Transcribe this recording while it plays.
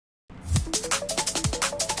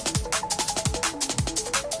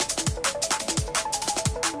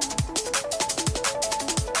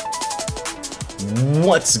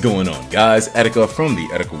What's going on, guys? Etika from the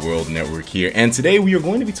Etika World Network here, and today we are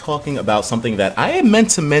going to be talking about something that I had meant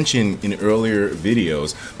to mention in earlier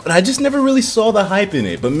videos, but I just never really saw the hype in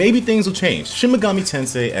it, but maybe things will change. Shin Megami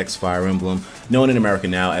Tensei X Fire Emblem, known in America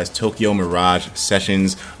now as Tokyo Mirage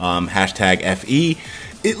Sessions, hashtag FE.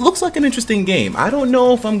 It looks like an interesting game. I don't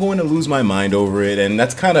know if I'm going to lose my mind over it, and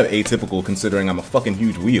that's kind of atypical considering I'm a fucking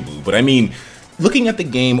huge weeaboo, but I mean, looking at the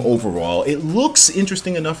game overall, it looks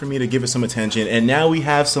interesting enough for me to give it some attention, and now we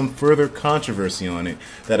have some further controversy on it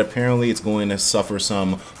that apparently it's going to suffer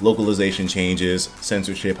some localization changes,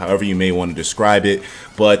 censorship, however you may want to describe it.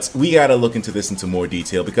 But we gotta look into this into more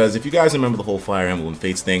detail, because if you guys remember the whole Fire Emblem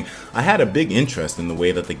Fates thing, I had a big interest in the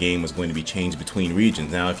way that the game was going to be changed between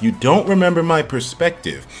regions. Now, if you don't remember my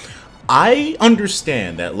perspective, I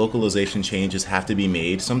understand that localization changes have to be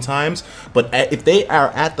made sometimes, but if they are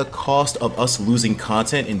at the cost of us losing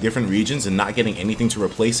content in different regions and not getting anything to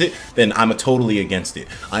replace it, then I'm totally against it.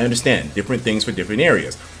 I understand different things for different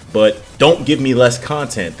areas, but don't give me less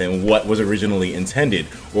content than what was originally intended,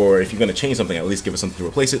 or if you're going to change something, at least give us something to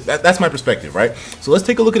replace it. That's my perspective, right? So let's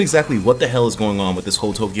take a look at exactly what the hell is going on with this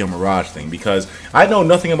whole Tokyo Mirage thing, because I know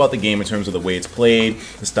nothing about the game in terms of the way it's played,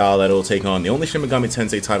 the style that it'll take on. The only Shin Megami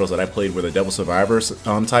Tensei titles that I played were the Devil Survivors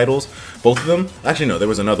titles, both of them. Actually, no, there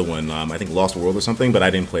was another one, I think Lost World or something, but I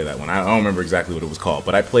didn't play that one. I don't remember exactly what it was called,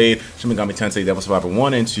 but I played Shin Megami Tensei Devil Survivor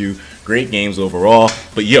 1 and 2, great games overall.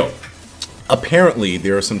 But yo, apparently,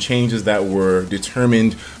 there are some changes that were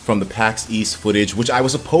determined from the PAX East footage, which I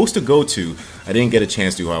was supposed to go to. I didn't get a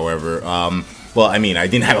chance to, however. Well, I mean, I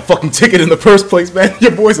didn't have a fucking ticket in the first place, man.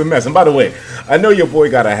 Your boy's a mess. And by the way, I know your boy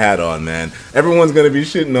got a hat on, man. Everyone's gonna be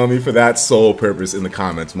shitting on me for that sole purpose in the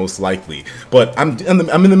comments, most likely. But I'm in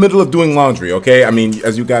the middle of doing laundry, okay? I mean,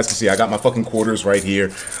 as you guys can see, I got my fucking quarters right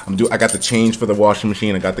here. I got the change for the washing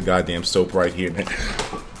machine. I got the goddamn soap right here, man.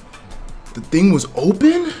 The thing was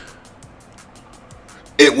open?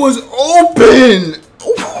 It was open!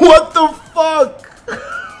 What the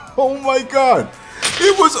fuck? Oh my god.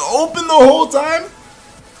 It was open the whole time?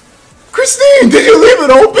 Christine, did you leave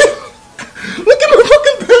it open? Look at my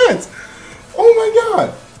fucking pants! Oh my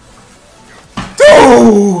god.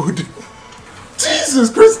 Dude! Jesus,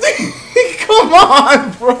 Christine! Come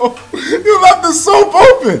on, bro! You left the soap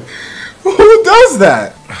open! Who does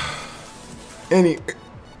that?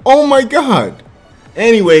 Oh my god.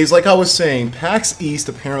 Anyways, like I was saying, PAX East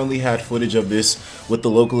apparently had footage of this with the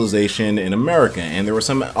localization in America, and there were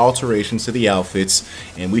some alterations to the outfits,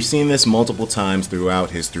 and we've seen this multiple times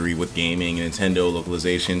throughout history with gaming and Nintendo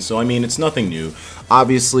localization, so I mean, it's nothing new.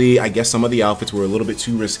 Obviously, I guess some of the outfits were a little bit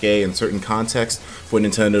too risque in certain contexts for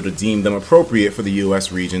Nintendo to deem them appropriate for the US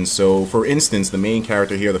region. So, for instance, the main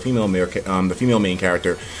character here, the female main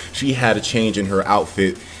character, she had a change in her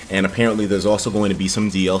outfit, and apparently there's also going to be some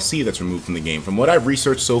DLC that's removed from the game. From what I've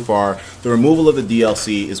researched so far, the removal of the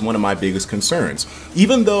DLC is one of my biggest concerns.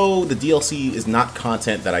 Even though the DLC is not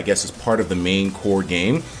content that I guess is part of the main core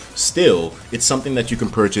game, still, it's something that you can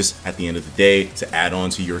purchase at the end of the day to add on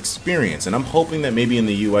to your experience. And I'm hoping that maybe in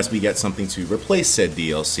the US we get something to replace said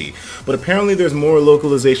DLC. But apparently there's more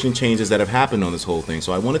localization changes that have happened on this whole thing.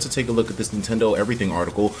 So I wanted to take a look at this Nintendo Everything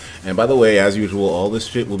article. And by the way, as usual, all this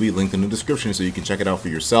shit will be linked in the description so you can check it out for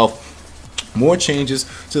yourself. More changes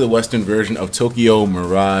to the Western version of Tokyo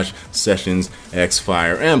Mirage Sessions X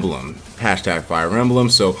Fire Emblem. Hashtag Fire Emblem.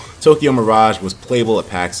 So Tokyo Mirage was playable at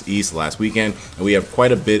PAX East last weekend, and we have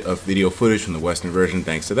quite a bit of video footage from the Western version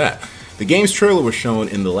thanks to that. The game's trailer was shown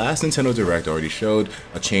in the last Nintendo Direct, already showed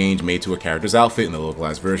a change made to a character's outfit in the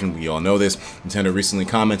localized version. We all know this. Nintendo recently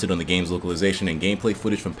commented on the game's localization, and gameplay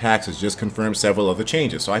footage from PAX has just confirmed several other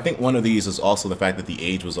changes. So I think one of these is also the fact that the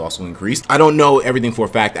age was also increased. I don't know everything for a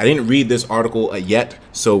fact. I didn't read this article yet,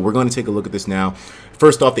 so we're going to take a look at this now.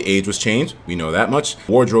 First off, the age was changed. We know that much.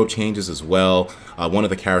 Wardrobe changes as well. One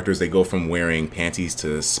of the characters, they go from wearing panties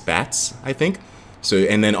to spats, I think. So,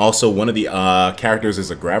 and then also one of the characters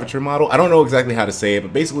is a gravature model. I don't know exactly how to say it,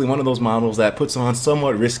 but basically one of those models that puts on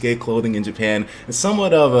somewhat risque clothing in Japan. It's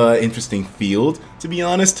somewhat of an interesting field, to be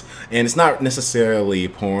honest. And it's not necessarily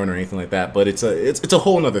porn or anything like that, but it's a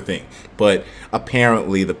whole nother thing. But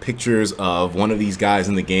apparently the pictures of one of these guys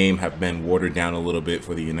in the game have been watered down a little bit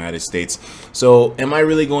for the United States. So am I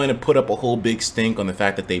really going to put up a whole big stink on the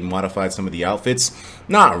fact that they modified some of the outfits?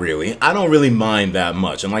 Not really. I don't really mind that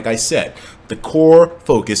much. And like I said, the core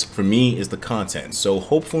focus for me is the content. So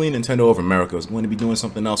hopefully Nintendo of America is going to be doing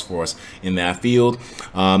something else for us in that field.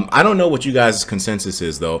 I don't know what you guys' consensus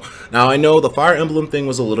is though. Now I know the Fire Emblem Emblem thing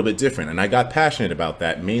was a little bit different, and I got passionate about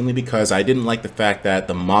that mainly because I didn't like the fact that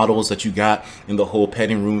the models that you got in the whole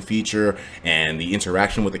petting room feature and the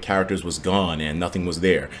interaction with the characters was gone and nothing was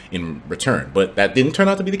there in return. But that didn't turn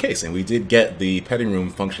out to be the case, and we did get the petting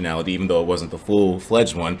room functionality, even though it wasn't the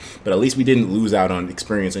full-fledged one, but at least we didn't lose out on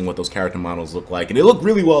experiencing what those character models look like, and it looked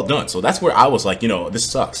really well done. So that's where I was like, you know, this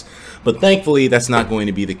sucks. But thankfully, that's not going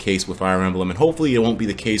to be the case with Fire Emblem, and hopefully it won't be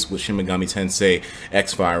the case with Shin Megami Tensei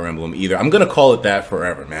X Fire Emblem either. I'm gonna call it that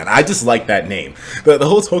forever, man. I just like that name. The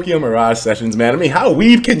whole Tokyo Mirage sessions, man. I mean, how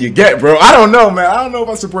weeb can you get, bro? I don't know, man. I don't know if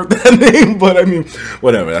I support that name, but I mean,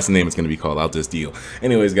 whatever. That's the name it's gonna be called. I'll just deal.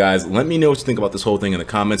 Anyways, guys, let me know what you think about this whole thing in the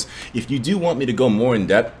comments. If you do want me to go more in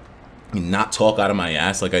depth, not talk out of my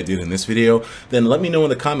ass like I did in this video, then let me know in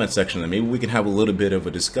the comment section, and maybe we can have a little bit of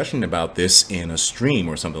a discussion about this in a stream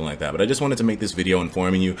or something like that. But I just wanted to make this video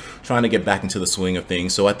informing you, trying to get back into the swing of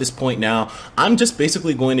things. So at this point now, I'm just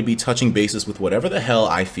basically going to be touching bases with whatever the hell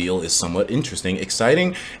I feel is somewhat interesting,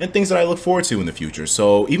 exciting, and things that I look forward to in the future.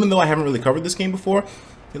 So even though I haven't really covered this game before,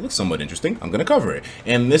 it looks somewhat interesting, I'm going to cover it.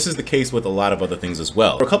 And this is the case with a lot of other things as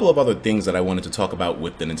well. There are a couple of other things that I wanted to talk about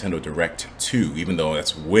with the Nintendo Direct 2, even though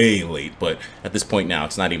that's way late, but at this point now,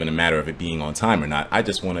 it's not even a matter of it being on time or not. I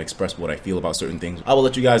just want to express what I feel about certain things. I will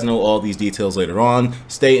let you guys know all these details later on.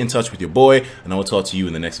 Stay in touch with your boy, and I will talk to you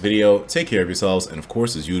in the next video. Take care of yourselves, and of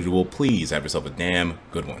course, as usual, please have yourself a damn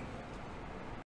good one.